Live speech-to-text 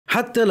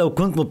حتى لو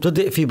كنت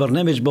مبتدئ في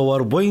برنامج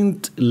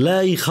بوربوينت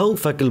لا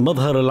يخوفك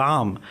المظهر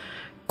العام.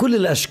 كل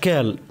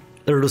الأشكال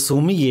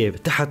الرسومية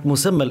تحت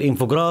مسمى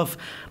الانفوجراف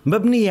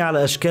مبنية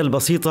على أشكال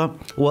بسيطة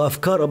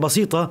وأفكار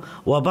بسيطة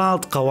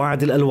وبعض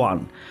قواعد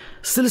الألوان.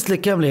 سلسلة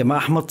كاملة مع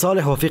أحمد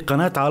صالح وفي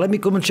قناة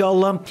عالمكم إن شاء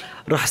الله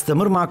رح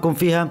استمر معكم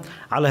فيها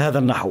على هذا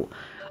النحو.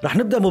 رح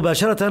نبدأ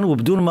مباشرة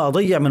وبدون ما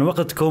أضيع من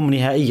وقتكم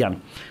نهائيا.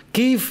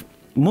 كيف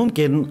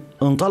ممكن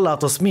نطلع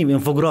تصميم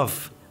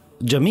انفوجراف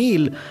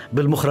جميل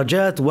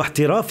بالمخرجات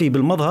واحترافي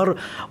بالمظهر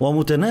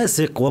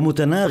ومتناسق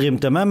ومتناغم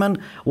تماما،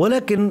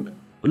 ولكن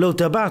لو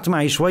تابعت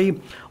معي شوي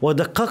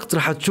ودققت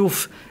رح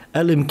تشوف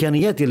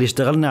الإمكانيات اللي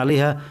اشتغلنا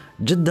عليها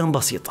جدا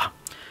بسيطة.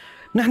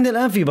 نحن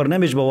الآن في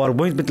برنامج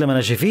بوربوينت مثل ما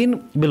أنا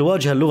شايفين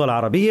بالواجهة اللغة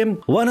العربية،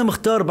 وأنا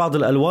مختار بعض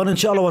الألوان. إن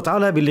شاء الله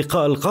وتعالى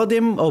باللقاء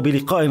القادم أو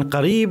بلقاء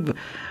قريب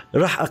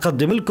رح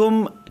أقدم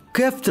لكم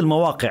كافة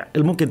المواقع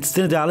اللي ممكن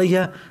تستند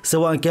عليها،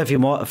 سواء كان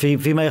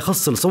فيما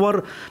يخص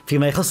الصور،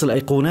 فيما يخص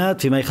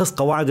الأيقونات، فيما يخص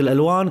قواعد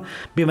الألوان،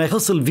 بما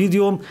يخص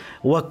الفيديو،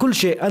 وكل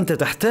شيء أنت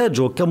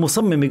تحتاجه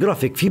كمصمم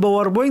جرافيك في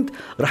بوربوينت.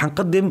 رح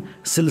نقدم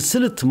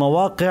سلسلة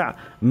مواقع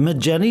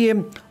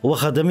مجانية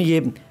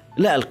وخدمية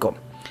لكم.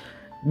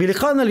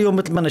 بلقائنا اليوم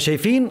مثل ما أنا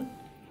شايفين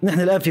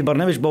نحن الآن في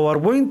برنامج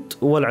بوربوينت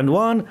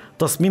والعنوان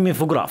تصميم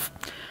انفوجراف.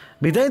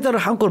 بداية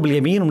رح أنقر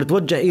باليمين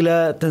ونتوجه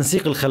إلى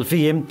تنسيق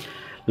الخلفية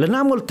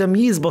لنعمل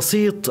تمييز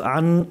بسيط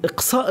عن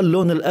إقصاء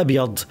اللون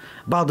الأبيض،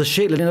 بعض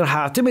الشيء اللي رح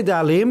أعتمد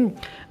عليه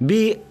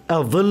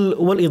بالظل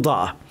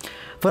والإضاءة.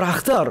 فرح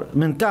أختار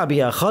من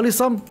تعبئة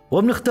خالصة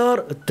وبنختار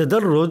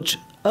تدرج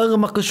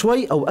أغمق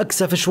شوي أو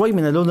أكثف شوي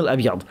من اللون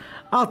الأبيض،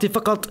 أعطي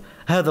فقط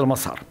هذا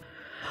المسار.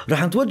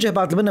 رح نتوجه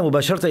بعد منا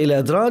مباشرة إلى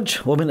إدراج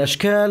ومن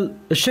أشكال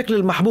الشكل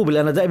المحبوب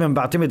اللي أنا دائما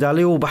بعتمد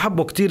عليه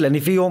وبحبه كتير، لأني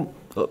فيه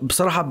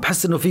بصراحة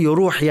بحس إنه فيه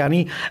روح،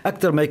 يعني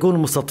أكثر ما يكون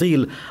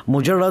مستطيل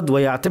مجرد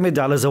ويعتمد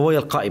على زوايا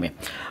القائمة.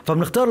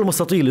 فبنختار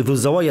المستطيل ذو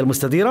الزوايا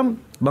المستديرة،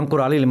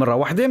 بنكر عليه لمرة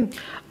واحدة،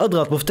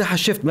 أضغط مفتاح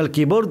الشيفت من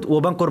الكيبورد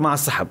وبنكر مع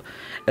السحب.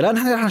 الآن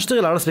نحن رح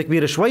نشتغل على رسمة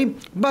كبيرة شوي،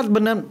 بعد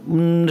بدنا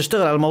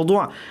نشتغل على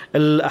موضوع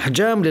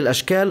الأحجام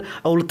للأشكال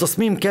أو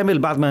للتصميم كامل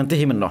بعد ما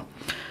ننتهي منه.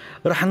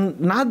 رح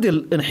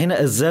نعدل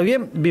انحناء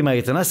الزاوية بما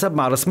يتناسب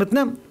مع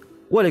رسمتنا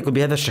وليكن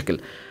بهذا الشكل.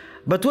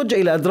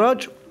 بتوجه إلى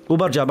أدراج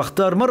وبرجع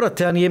بختار مرة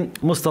تانية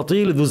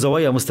مستطيل ذو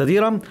زوايا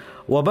مستديرة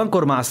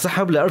وبنكر مع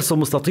السحب لأرسم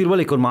مستطيل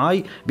وليكن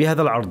معي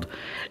بهذا العرض.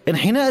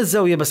 انحناء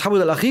الزاوية بسحبه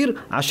للأخير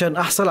عشان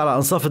أحصل على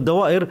أنصاف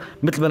الدوائر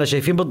مثل ما أنا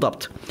شايفين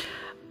بالضبط.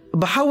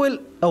 بحاول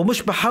أو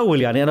مش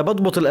بحاول، يعني أنا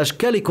بضبط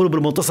الأشكال يكونوا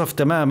بالمنتصف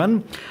تماما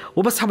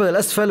وبسحبها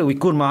للأسفل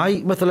ويكون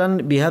معي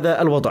مثلا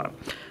بهذا الوضع.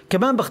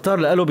 كمان بختار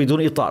لأله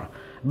بدون إطار،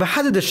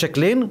 بحدد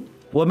الشكلين،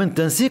 ومن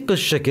تنسيق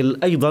الشكل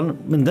أيضا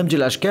من دمج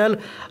الأشكال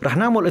رح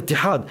نعمل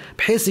اتحاد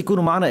بحيث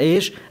يكونوا معنا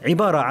إيش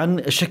عبارة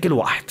عن شكل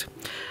واحد.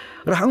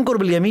 رح أنقر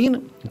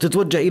باليمين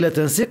تتوجه إلى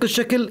تنسيق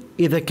الشكل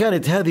إذا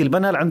كانت هذه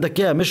البنال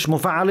عندك مش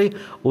مفعلة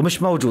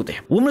ومش موجودة،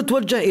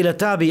 وبنتوجه إلى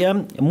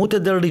تعبئة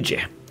متدرجة.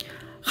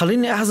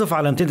 خليني أحذف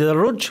علامتين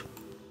تدرج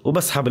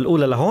وبسحب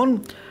الأولى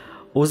لهون،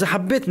 وإذا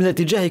حبيت من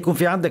الاتجاه يكون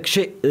في عندك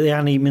شيء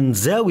يعني من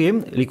زاوية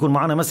اللي يكون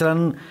معنا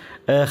مثلا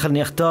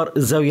خلني أختار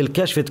الزاوية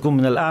الكاشفة تكون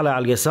من الأعلى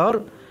على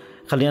اليسار.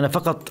 خليني أنا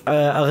فقط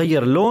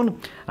أغير اللون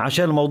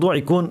عشان الموضوع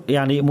يكون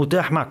يعني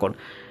متاح معكم.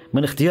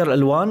 من اختيار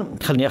الألوان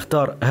خلني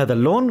أختار هذا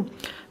اللون.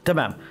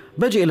 تمام،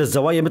 بجي إلى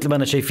الزوايا مثل ما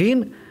أنا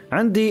شايفين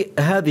عندي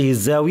هذه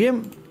الزاوية،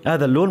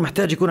 هذا اللون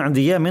محتاج يكون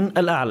عندي إياه من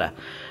الأعلى.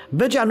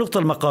 بجي على النقطة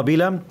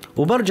المقابلة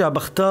وبرجع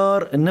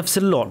بختار نفس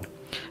اللون،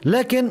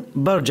 لكن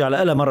برجع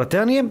لها مرة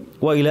تانية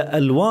وإلى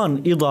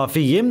ألوان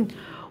إضافية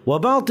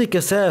وبعطي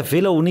كثافة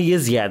لونية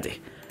زيادة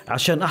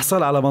عشان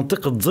أحصل على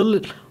منطقة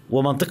ظل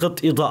ومنطقة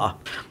إضاءة.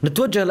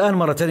 نتوجه الآن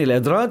مرة تانية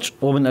لإدراج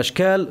ومن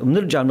أشكال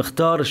بنرجع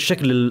نختار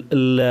الشكل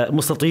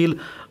المستطيل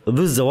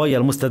ذو الزوايا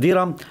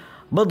المستديرة.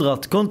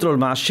 بضغط كنترول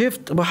مع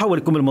الشيفت بحاول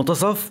يكون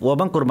بالمنتصف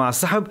وبنكر مع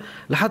السحب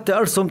لحتى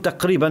أرسم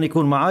تقريبا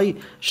يكون معي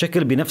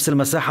شكل بنفس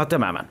المساحة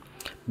تماما،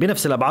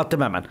 بنفس الأبعاد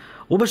تماما،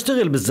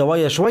 وبشتغل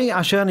بالزوايا شوي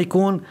عشان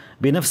يكون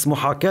بنفس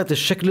محاكاة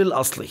الشكل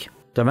الأصلي.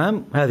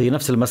 تمام، هذه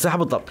نفس المساحة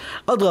بالضبط.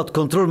 أضغط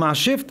كنترول مع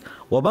الشيفت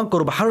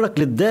وبنكر وبحرك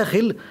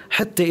للداخل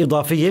حتى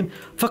إضافية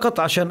فقط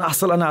عشان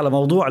أحصل أنا على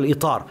موضوع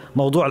الإطار،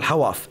 موضوع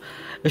الحواف.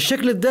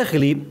 الشكل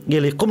الداخلي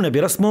يلي قمنا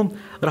برسمه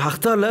رح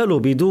اختار له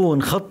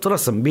بدون خط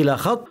رسم، بلا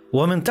خط،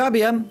 ومن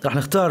تعبئة رح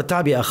نختار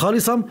تعبئة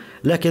خالصة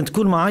لكن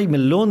تكون معي من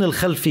لون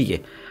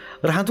الخلفية.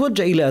 رح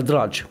نتوجه إلى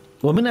أدراج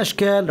ومن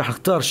أشكال رح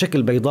اختار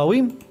شكل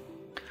بيضاوي.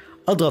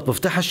 أضغط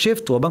مفتاح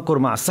الشيفت وبنكر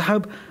مع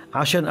السحب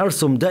عشان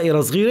أرسم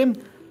دائرة صغيرة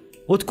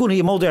وتكون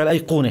هي موضع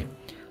الأيقونة،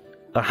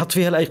 رح أحط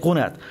فيها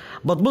الأيقونات،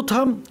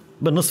 بضبطها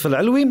بالنصف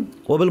العلوي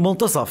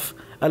وبالمنتصف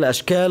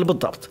الأشكال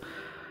بالضبط.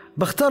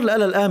 بختار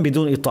الآلة الآن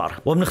بدون إطار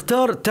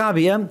وبنختار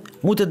تعبئة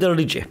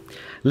متدرجة،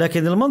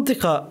 لكن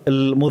المنطقة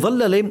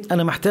المظللة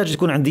أنا محتاج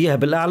تكون عندي إياها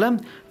بالأعلى،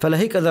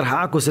 فلهيك أنا رح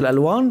أعكس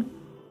الألوان.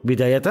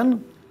 بداية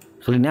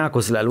خليني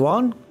أعكس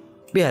الألوان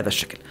بهذا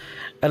الشكل.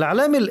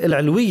 العلامة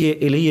العلوية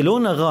اللي هي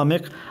لونها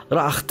غامق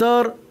راح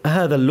اختار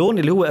هذا اللون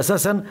اللي هو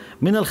اساسا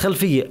من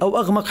الخلفية او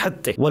اغمق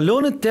حتى،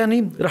 واللون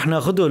الثاني راح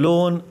ناخده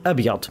لون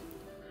ابيض.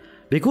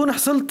 بيكون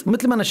حصلت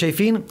مثل ما انا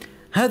شايفين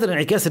هذا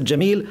الانعكاس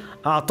الجميل،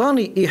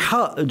 اعطاني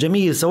ايحاء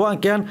جميل سواء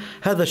كان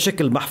هذا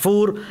الشكل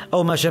محفور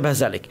او ما شابه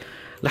ذلك.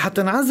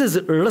 لحتى نعزز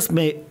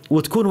الرسمة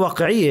وتكون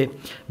واقعية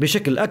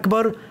بشكل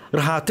اكبر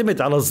راح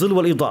اعتمد على الظل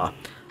والاضاءة.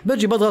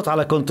 بجي بضغط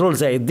على كنترول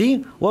زائد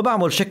دي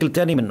وبعمل شكل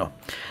تاني منه.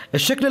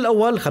 الشكل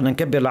الاول خلينا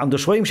نكبر لعنده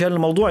شوي مشان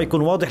الموضوع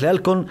يكون واضح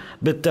لكم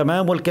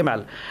بالتمام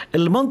والكمال.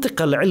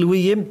 المنطقة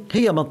العلوية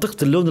هي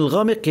منطقة اللون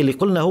الغامق اللي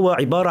قلنا هو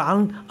عبارة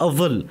عن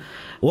الظل،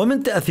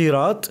 ومن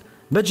تأثيرات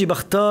بجي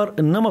بختار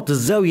النمط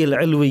الزاوية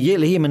العلوية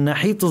اللي هي من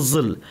ناحية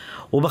الظل،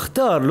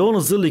 وبختار لون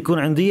الظل يكون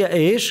عندي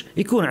ايش؟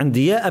 يكون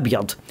عندي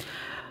ابيض.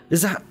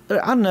 إذا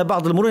عنا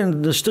بعض المرور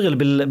نشتغل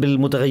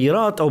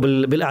بالمتغيرات أو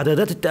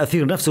بالأعدادات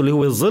التأثير نفسه اللي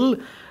هو الظل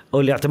أو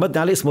اللي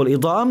اعتمدنا عليه اسمه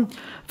الإضاءة،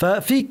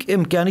 ففيك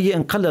إمكانية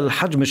نقلل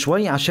الحجم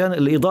شوي عشان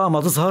الإضاءة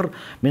ما تظهر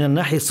من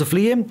الناحية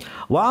السفلية،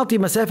 وأعطي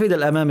مسافة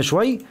للأمام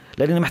شوي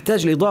لأني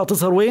محتاج الإضاءة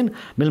تظهر وين؟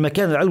 من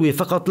المكان العلوي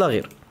فقط لا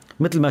غير،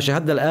 مثل ما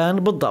شاهدنا الآن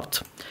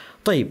بالضبط.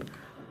 طيب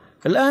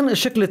الآن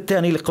الشكل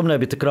الثاني اللي قمنا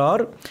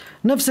بتكرار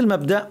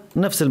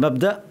نفس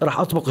المبدأ راح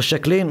أطبق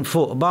الشكلين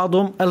فوق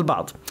بعضهم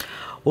البعض،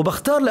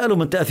 وبختار له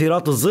من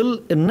تأثيرات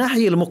الظل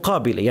الناحية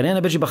المقابلة. يعني أنا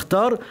بجي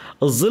بختار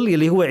الظل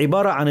اللي هو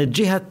عبارة عن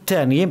الجهة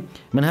الثانية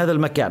من هذا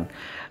المكان،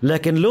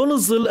 لكن لون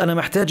الظل أنا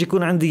محتاج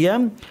يكون عندي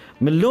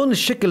من لون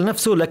الشكل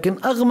نفسه لكن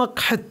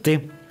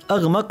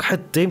أغمق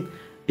حتة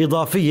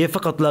إضافية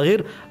فقط لا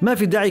غير، ما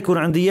في داعي يكون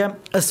عندي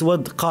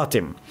أسود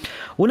قاتم.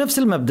 ونفس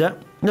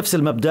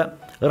المبدأ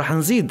راح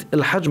نزيد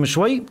الحجم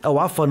شوي أو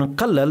عفوا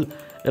نقلل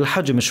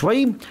الحجم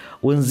شوي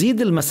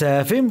ونزيد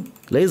المسافة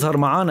ليظهر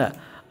معنا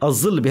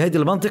الظل بهذه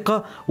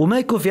المنطقة وما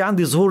يكون في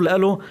عندي ظهور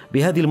له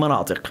بهذه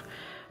المناطق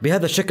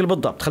بهذا الشكل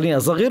بالضبط. خليني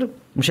أصغر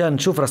مشان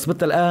نشوف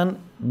رسمتها الآن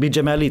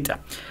بجماليتها.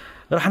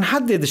 رح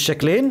نحدد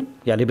الشكلين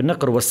يعني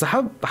بالنقر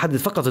والسحب، بحدد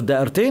فقط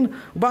الدائرتين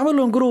وبعمل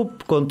لهم جروب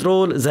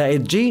كنترول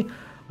زائد جي،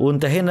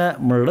 وانتهينا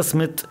من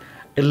رسمة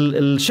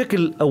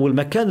الشكل أو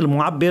المكان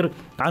المعبر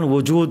عن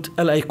وجود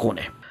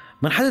الأيقونة.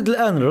 بنحدد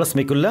الآن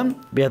الرسمة كلها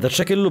بهذا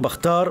الشكل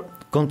وبختار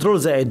كنترول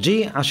زائد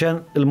جي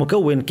عشان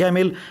المكون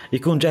كامل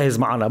يكون جاهز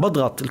معنا.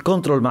 بضغط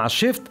الكنترول مع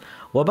الشيفت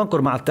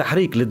وبنقر مع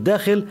التحريك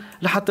للداخل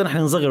لحتى نحن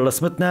نصغر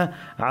رسمتنا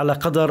على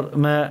قدر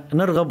ما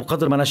نرغب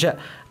وقدر ما نشاء.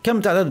 كم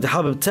تعداد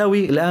حابب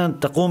تساوي الآن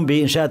تقوم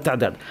بإنشاء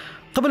التعداد.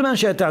 قبل ما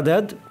أنشأ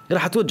التعداد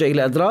رح أتوجه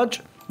إلى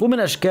أدراج، ومن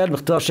أشكال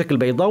بختار شكل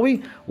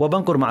بيضاوي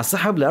وبنقر مع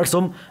السحب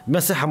لأرسم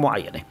مساحة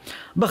معينة.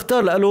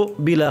 بختار له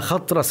بلا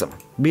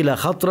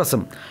خط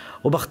رسم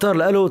وبختار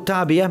له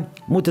تعبئة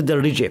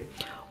متدرجة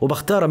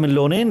وبختاره من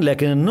لونين،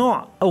 لكن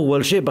النوع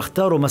أول شيء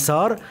بختاره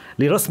مسار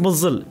لرسم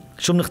الظل.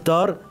 شو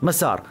بنختار؟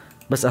 مسار،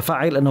 بس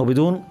أفعل أنه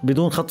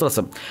بدون خط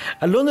رسم.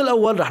 اللون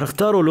الأول رح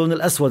نختاره اللون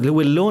الأسود اللي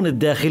هو اللون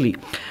الداخلي.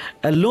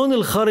 اللون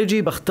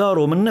الخارجي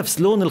بختاره من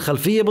نفس لون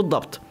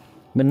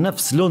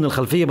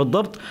الخلفية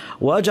بالضبط،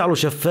 وأجعله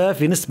شفاف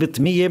في نسبة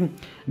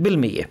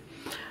 100%.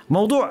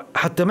 موضوع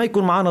حتى ما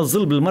يكون معنا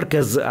الظل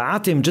بالمركز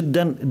عاتم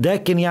جدا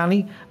داكن،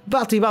 يعني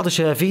بعطي بعض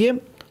الشفافية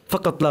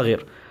فقط لا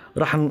غير.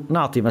 رح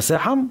نعطي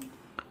مساحة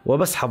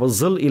وبسحب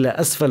الظل إلى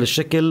أسفل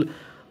الشكل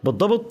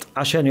بالضبط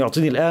عشان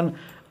يعطيني الآن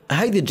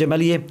هيدي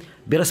الجمالية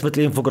برسمة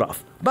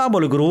الانفوجراف.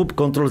 بعمل جروب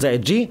كنترول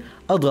زائد جي،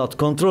 أضغط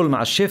كنترول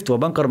مع الشيفت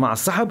وبنقر مع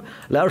السحب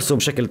لأرسم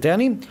شكل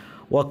تاني،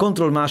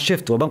 وكنترول مع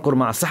الشيفت وبنقر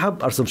مع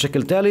السحب أرسم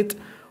شكل ثالث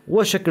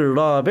وشكل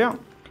رابع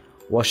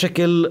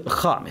وشكل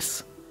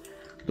خامس.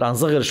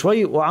 لنصغر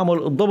شوي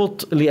وعمل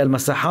الضبط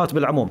للمساحات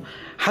بالعموم.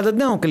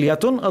 حددناهم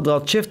كلياتهم،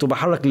 أضغط شيفت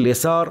وبحرك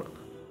لليسار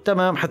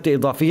تمام حتى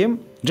إضافية.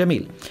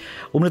 جميل.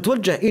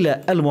 وبنتوجه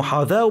إلى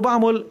المحاذاة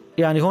وبعمل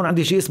يعني هون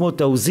عندي شيء اسمه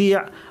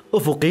توزيع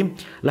أفقي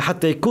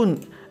لحتى يكون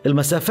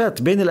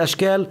المسافات بين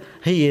الأشكال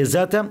هي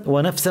ذاتها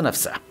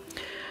ونفسها.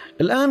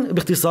 الآن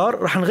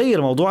باختصار رح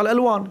نغير موضوع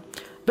الألوان.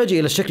 بجي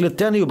إلى الشكل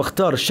الثاني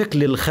وبختار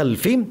الشكل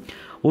الخلفي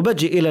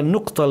وبجي إلى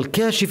النقطة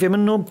الكاشفة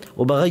منه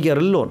وبغير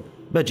اللون.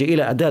 بجي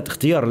إلى أداة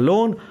اختيار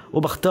اللون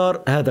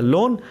وبختار هذا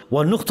اللون،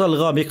 والنقطة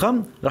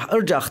الغامقة رح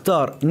أرجع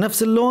أختار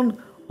نفس اللون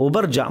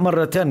وبرجع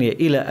مرة تانية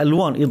إلى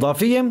ألوان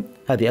إضافية.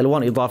 هذه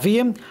ألوان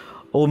إضافية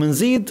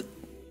ومنزيد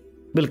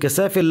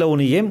بالكثافة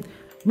اللونية.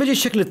 بيجي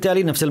الشكل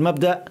التالي نفس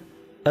المبدأ،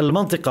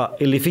 المنطقة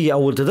اللي فيه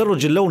أو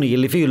التدرج اللوني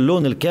اللي فيه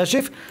اللون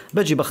الكاشف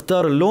بجي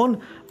بختار اللون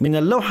من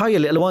اللوحة اللي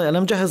الألوان أنا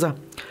مجهزة،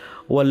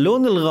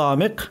 واللون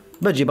الغامق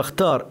بجي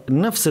بختار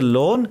نفس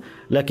اللون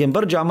لكن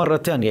برجع مرة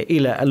تانية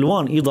إلى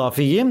ألوان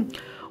إضافية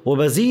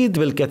وبزيد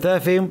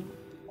بالكثافة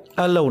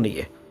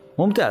اللونية.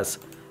 ممتاز.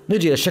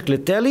 نجي للشكل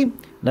التالي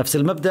نفس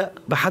المبدأ،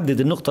 بحدد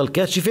النقطة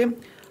الكاشفة،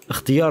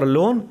 اختيار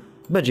اللون،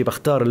 بجي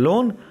بختار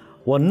اللون،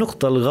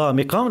 والنقطة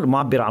الغامقة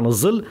المعبرة عن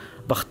الظل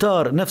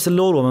بختار نفس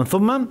اللون ومن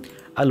ثم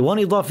ألوان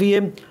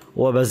إضافية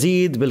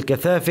وبزيد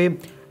بالكثافة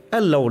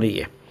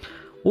اللونية.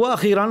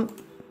 وأخيرا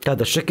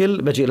هذا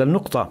الشكل بجي إلى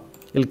النقطة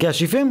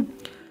الكاشفة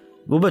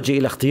وبجي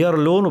إلى اختيار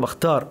اللون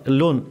وبختار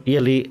اللون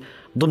يلي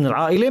ضمن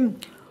العائلة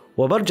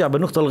وبرجع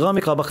بالنقطة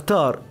الغامقة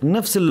بختار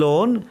نفس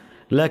اللون،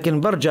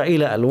 لكن برجع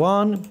إلى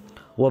ألوان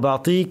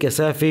وبعطيه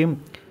كثافة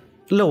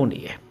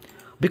لونية.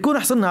 بيكون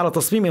حصلنا على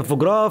تصميم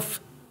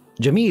انفوجراف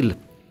جميل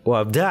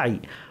وابداعي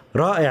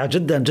رائع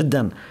جدا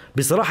جدا.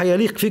 بصراحة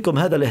يليق فيكم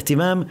هذا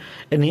الاهتمام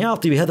اني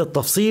اعطي بهذا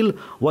التفصيل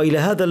والى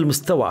هذا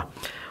المستوى.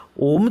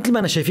 ومثل ما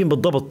انا شايفين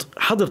بالضبط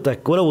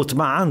حضرتك ولو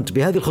تمعنت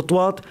بهذه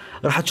الخطوات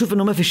راح تشوف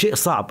انه ما في شيء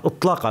صعب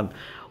اطلاقا،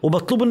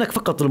 ومطلوب منك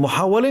فقط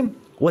المحاولة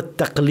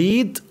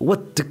والتقليد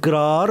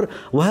والتكرار.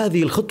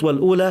 وهذه الخطوة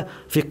الأولى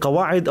في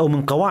قواعد أو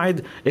من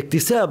قواعد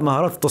اكتساب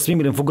مهارات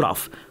التصميم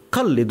الانفوجراف.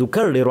 قلد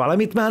وكرر وعلى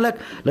 100 مهلك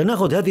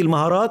لنأخذ هذه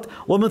المهارات،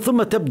 ومن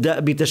ثم تبدأ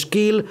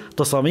بتشكيل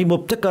تصاميم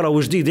مبتكرة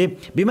وجديدة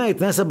بما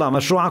يتناسب مع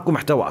مشروعك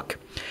ومحتواك.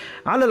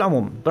 على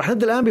العموم رح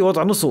نبدأ الآن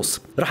بوضع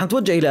النصوص. رح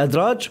نتوجه إلى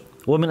أدراج،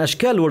 ومن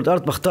أشكال وورد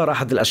آرت بختار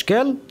أحد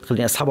الأشكال،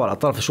 خليني أسحبه على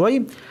الأطراف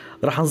شوي.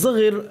 رح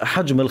نصغر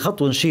حجم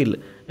الخط ونشيل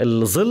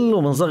الظل،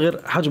 ومنصغر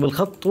حجم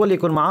الخط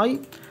وليكن معي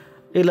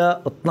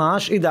إلى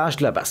 12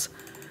 11 لا بأس.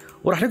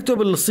 ورح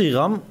نكتب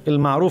الصيغة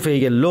المعروفة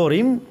هي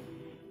اللورين،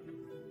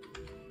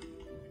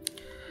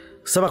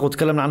 سبق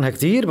وتكلمنا عنها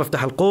كتير.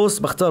 بفتح القوس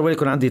بختار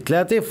وليكن عندي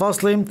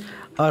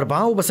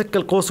 3.4 وبسكر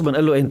القوس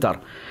وبنقول له انتر.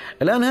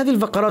 الآن هذه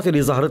الفقرات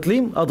اللي ظهرت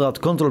لي أضغط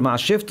كنترول مع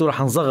الشيفت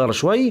ورح نصغر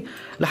شوي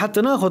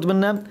لحتى ناخذ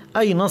منها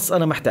أي نص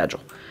أنا محتاجه.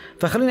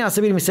 فخليني على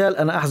سبيل المثال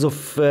أنا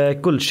أحذف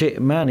كل شيء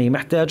ماني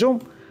محتاجه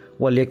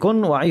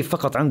وليكن، وأعيد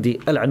فقط عندي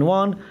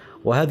العنوان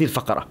وهذه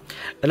الفقرة.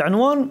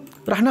 العنوان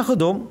رح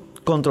ناخذه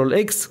كنترول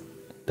اكس،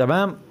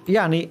 تمام،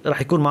 يعني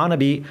رح يكون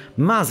معنا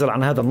بمعزل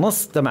عن هذا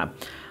النص، تمام.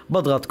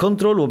 بضغط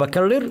كنترول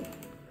وبكرر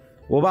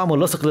وبعمل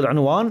لصق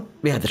للعنوان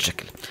بهذا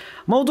الشكل.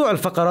 موضوع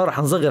الفقرة رح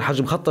نصغر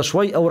حجم خطها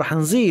شوي أو رح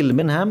نزيل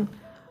منها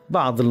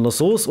بعض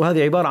النصوص،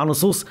 وهذه عبارة عن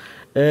نصوص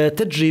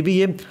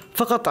تجريبية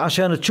فقط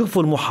عشان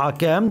تشوفوا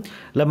المحاكاة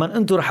لما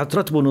أنتم رح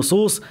ترتبوا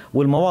نصوص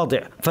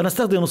والمواضع،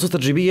 فنستخدم نصوص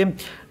تجريبية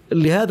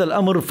لهذا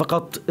الأمر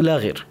فقط لا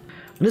غير.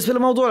 بالنسبة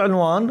لموضوع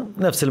العنوان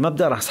نفس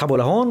المبدأ، رح اسحبه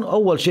لهون.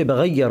 أول شيء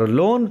بغير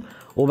اللون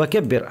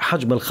وبكبر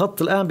حجم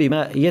الخط الآن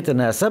بما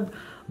يتناسب.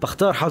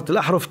 بختار حالة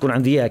الأحرف تكون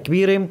عندي إياها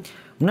كبيرة،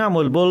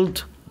 بنعمل بولد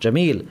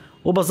جميل،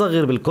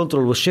 وبصغر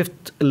بالكنترول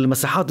والشيفت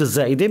المساحات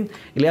الزائدة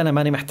اللي أنا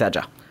ماني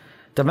محتاجها،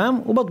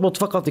 تمام. وبضبط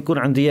فقط يكون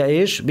عندي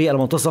إياه إيش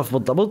بالمنتصف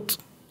بالضبط،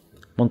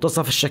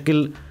 منتصف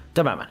الشكل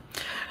تماما.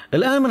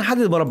 الآن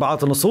بنحدد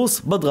مربعات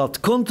النصوص، بضغط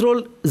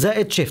كنترول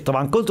زائد شيفت،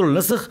 طبعا كنترول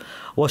نسخ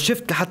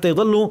والشيفت لحتى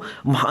يضلوا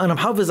أنا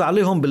محافظ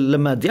عليهم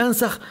لما بدي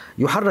أنسخ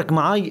يحرك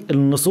معي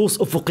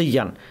النصوص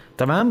أفقيا،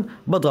 تمام.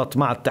 بضغط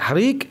مع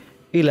التحريك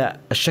إلى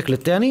الشكل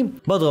الثاني،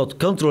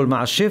 بضغط كنترول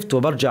مع الشيفت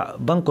وبرجع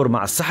بنكر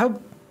مع السحب،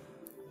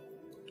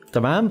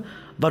 تمام.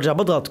 برجع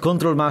بضغط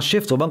كنترول مع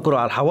الشيفت وبنكر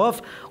على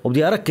الحواف،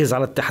 وبدي أركز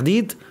على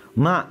التحديد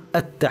مع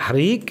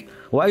التحريك،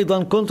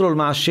 وأيضا كنترول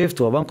مع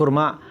الشيفت وبنكر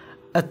مع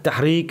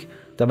التحريك،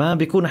 تمام.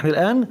 بيكون احنا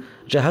الآن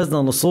جهزنا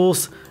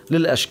النصوص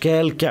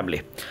للأشكال كاملة.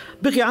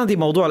 بقي عندي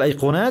موضوع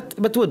الأيقونات،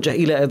 بتوجه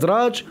إلى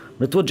إدراج،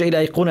 بتوجه إلى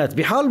أيقونات.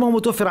 بحال ما هو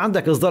متوفر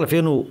عندك إصدار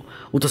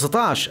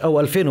 2019 أو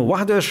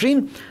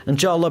 2021 إن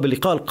شاء الله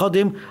باللقاء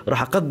القادم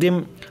راح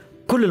أقدم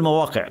كل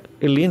المواقع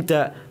اللي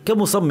أنت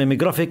كمصمم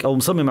جرافيك أو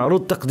مصمم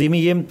عروض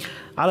تقديمية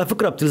على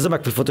فكرة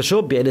بتلزمك في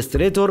الفوتوشوب،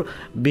 بإلستريتور،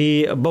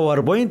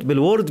 ببوربوينت،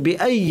 بالوورد،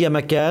 بأي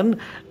مكان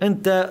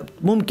أنت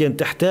ممكن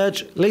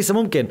تحتاج. ليس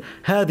ممكن،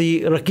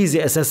 هذه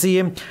ركيزة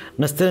أساسية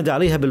نستند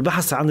عليها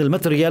بالبحث عن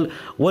الماتريال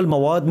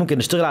والمواد ممكن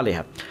نشتغل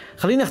عليها.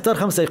 خليني أختار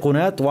 5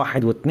 أيقونات،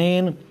 1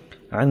 و2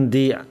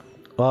 عندي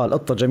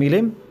القطة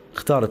جميلة،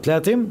 اختار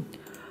 3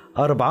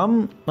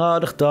 4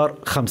 نختار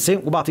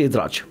 5 وبعطي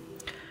إدراج،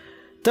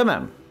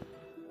 تمام.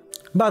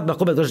 بعد ما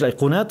قمت بإدراج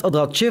الأيقونات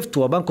أضغط شيفت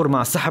وبنكر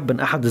مع السحب من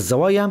أحد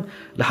الزوايا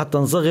لحتى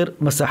نصغر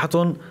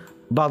مساحتهم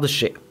بعض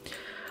الشيء.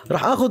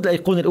 راح أخذ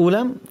الأيقونة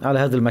الأولى على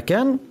هذا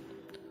المكان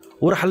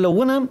وراح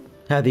ألونها،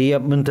 هذه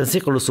من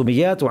تنسيق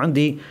الرسوميات،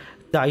 وعندي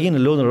تعيين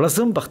اللون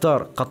الرسم،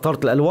 بختار قطرة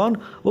الألوان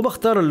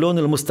وبختار اللون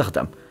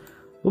المستخدم،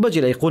 وبجي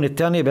الأيقونة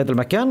الثانية بهذا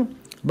المكان،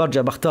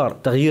 برجع بختار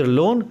تغيير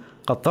اللون،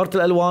 قطرة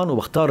الألوان،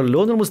 وبختار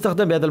اللون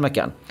المستخدم بهذا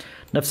المكان.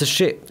 نفس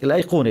الشيء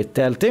الأيقونة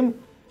الثالثة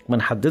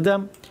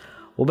بنحددها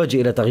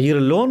وبجي إلى تغيير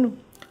اللون،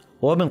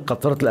 ومن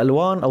قطرة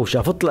الألوان أو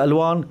شافطة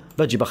الألوان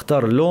بجي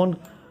بختار اللون.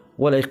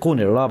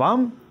 والأيقونة الرابعة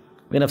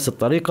بنفس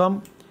الطريقة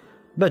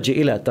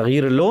بجي إلى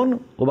تغيير اللون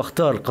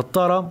وبختار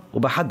القطارة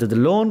وبحدد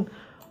اللون.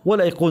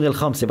 والأيقونة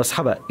الخامسة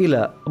بسحبها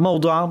إلى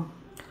موضعها،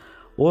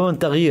 ومن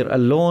تغيير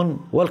اللون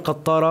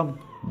والقطارة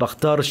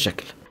بختار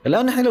الشكل.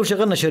 الآن نحن لو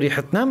شغلنا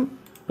شريحتنا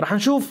رح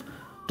نشوف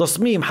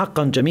تصميم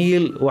حقا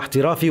جميل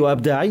واحترافي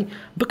وأبداعي.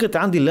 بقيت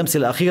عندي اللمسة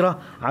الأخيرة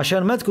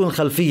عشان ما تكون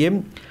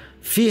الخلفية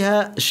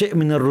فيها شيء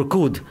من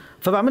الركود،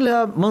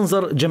 فبعملها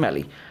منظر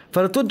جمالي.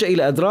 فنتوجه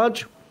إلى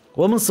أدراج،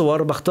 ومن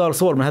صور بختار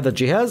صور من هذا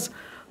الجهاز.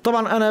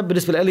 طبعا أنا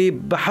بالنسبة لي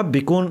بحب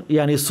يكون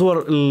يعني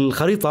صور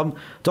الخريطة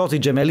تعطي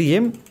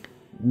جمالية،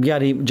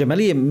 يعني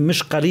جمالية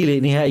مش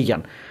قليلة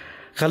نهائيا.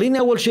 خليني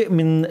أول شيء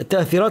من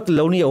التأثيرات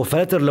اللونية أو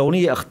فلاتر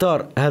لونية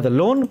أختار هذا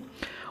اللون،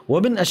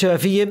 ومن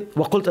الشفافية،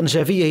 وقلت أن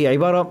الشفافية هي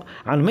عبارة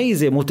عن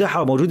ميزة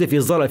متاحة وموجودة في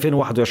إصدار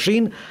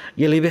 2021.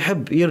 يلي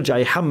بيحب يرجع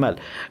يحمل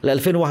ل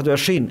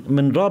 2021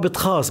 من رابط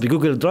خاص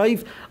بجوجل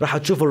درايف راح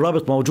تشوف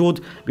الرابط موجود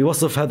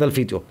بوصف هذا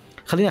الفيديو.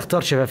 خليني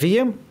أختار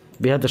شفافية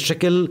بهذا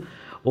الشكل،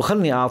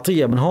 وخلني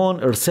أعطيها من هون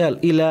إرسال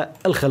إلى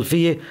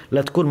الخلفية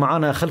لتكون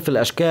معنا خلف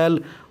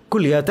الأشكال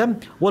كلياتها،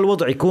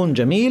 والوضع يكون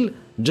جميل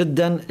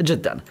جدا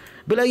جدا.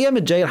 بالأيام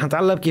الجاية رح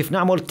نتعلم كيف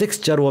نعمل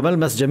تكستشر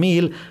وملمس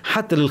جميل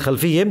حتى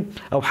للخلفية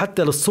أو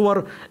حتى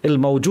للصور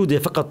الموجودة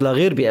فقط لا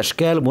غير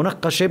بأشكال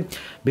منقشة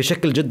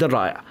بشكل جدا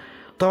رائع.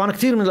 طبعا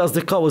كثير من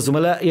الأصدقاء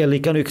والزملاء يلي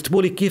كانوا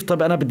يكتبوا لي كيف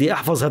طب أنا بدي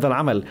أحفظ هذا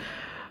العمل،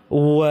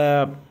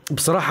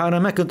 وبصراحة أنا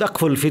ما كنت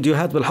أقفل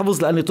الفيديوهات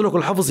بالحفظ لأن طرق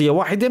الحفظ هي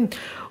واحدة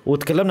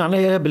وتكلمنا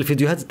عنها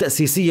بالفيديوهات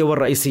التأسيسية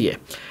والرئيسية.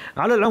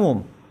 على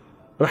العموم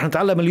رح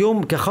نتعلم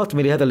اليوم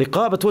كخاتمة لهذا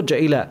اللقاء. بتوجه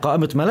إلى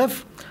قائمة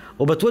ملف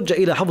وبتوجه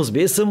إلى حفظ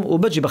باسم،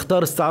 وبجي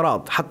بختار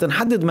استعراض حتى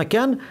نحدد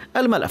مكان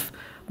الملف،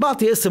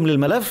 بعطي اسم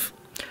للملف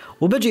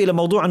وبجي إلى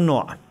موضوع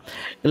النوع.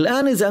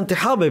 الآن إذا أنت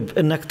حابب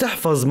أنك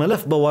تحفظ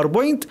ملف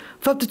بوربوينت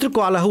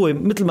فبتتركه على هو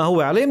مثل ما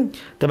هو عليه،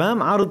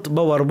 تمام، عرض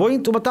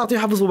بوربوينت، وبتعطي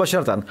حفظ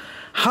مباشرة.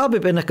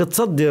 حابب أنك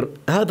تصدر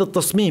هذا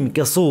التصميم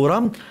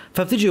كصورة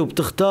فبتجي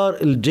وبتختار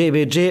الجي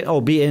بي جي أو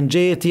بي ان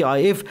جي تي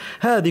اي اف،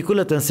 هذه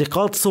كلها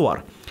تنسيقات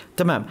صور،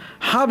 تمام.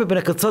 حابب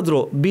أنك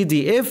تصدره بي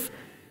دي اف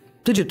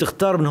تجي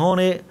بتختار من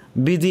هون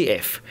بي دي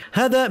اف.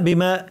 هذا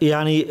بما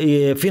يعني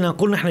فينا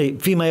نقول نحن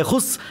فيما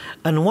يخص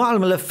انواع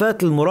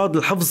الملفات المراد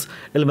لحفظ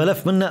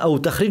الملف منها او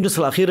تخريج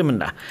النسخه الاخيره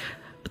منها،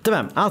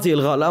 تمام. اعطي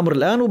الغاء الامر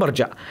الان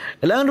وبرجع.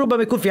 الان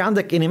ربما يكون في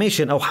عندك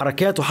انيميشن او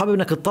حركات وحابب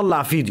انك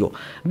تطلع فيديو.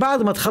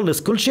 بعد ما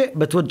تخلص كل شيء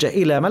بتوجه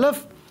الى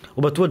ملف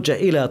وبتوجه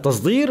الى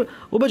تصدير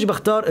وبجي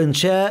بختار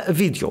انشاء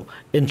فيديو،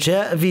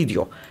 انشاء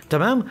فيديو،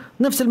 تمام.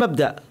 نفس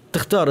المبدأ،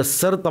 تختار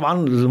السرد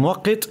طبعا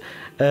المؤقت،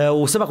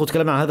 وسبق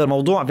وتكلمنا عن هذا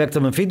الموضوع في اكثر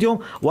من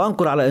فيديو،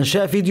 وانقر على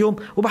انشاء فيديو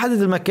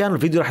وبحدد المكان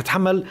الفيديو راح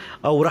يتحمل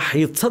او راح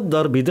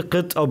يتصدر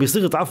بدقه او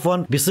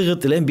بصيغه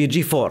الام بي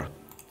جي 4.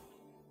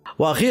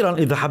 واخيرا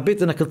اذا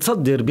حبيت انك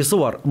تصدر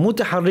بصور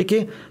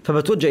متحركه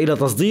فبتوجه الى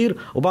تصدير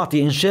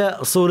وبعطي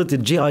انشاء صوره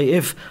الجي اي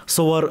اف،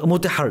 صور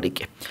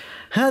متحركه.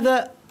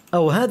 هذا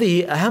أو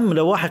هذه أهم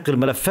لواحق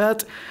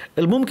الملفات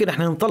الممكن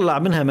احنا نطلع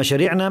منها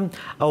مشاريعنا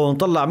أو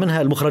نطلع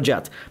منها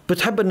المخرجات.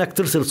 بتحب انك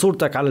ترسل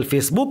صورتك على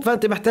الفيسبوك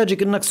فأنت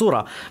محتاج انك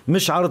صورة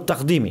مش عرض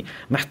تقديمي،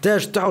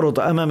 محتاج تعرض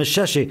أمام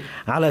الشاشة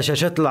على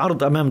شاشات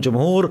العرض أمام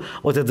جمهور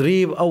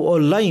وتدريب أو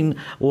أونلاين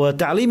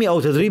وتعليمي أو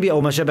تدريبي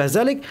أو ما شابه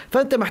ذلك،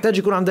 فأنت محتاج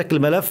يكون عندك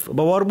الملف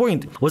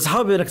بوربوينت. وإذا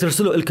حابب انك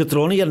ترسله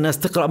إلكترونيا الناس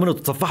تقرأ منه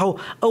وتتصفحه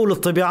أو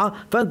للطباعة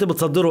فأنت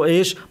بتصدره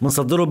إيش؟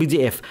 بنصدره بي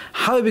دي اف.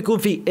 حابب يكون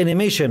في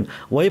انيميشن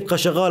ويبقى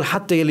شغال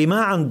حتى يلي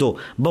ما عنده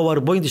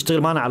باوربوينت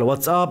يشتغل معنا على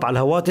الواتساب على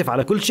الهواتف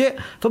على كل شيء،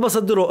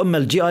 فبصدره اما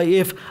الجي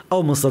اي اف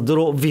او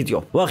بنصدره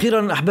فيديو.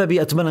 واخيرا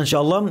احبابي اتمنى ان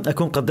شاء الله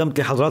اكون قدمت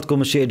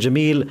لحضراتكم الشيء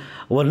الجميل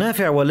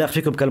والنافع واللائق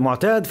فيكم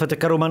كالمعتاد،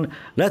 فتكرما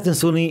لا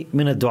تنسوني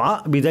من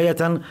الدعاء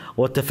بداية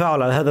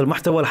والتفاعل على هذا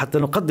المحتوى حتى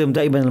نقدم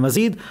دائما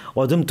المزيد،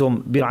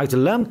 ودمتم برعاية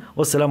الله،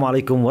 والسلام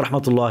عليكم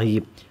ورحمة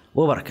الله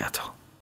وبركاته.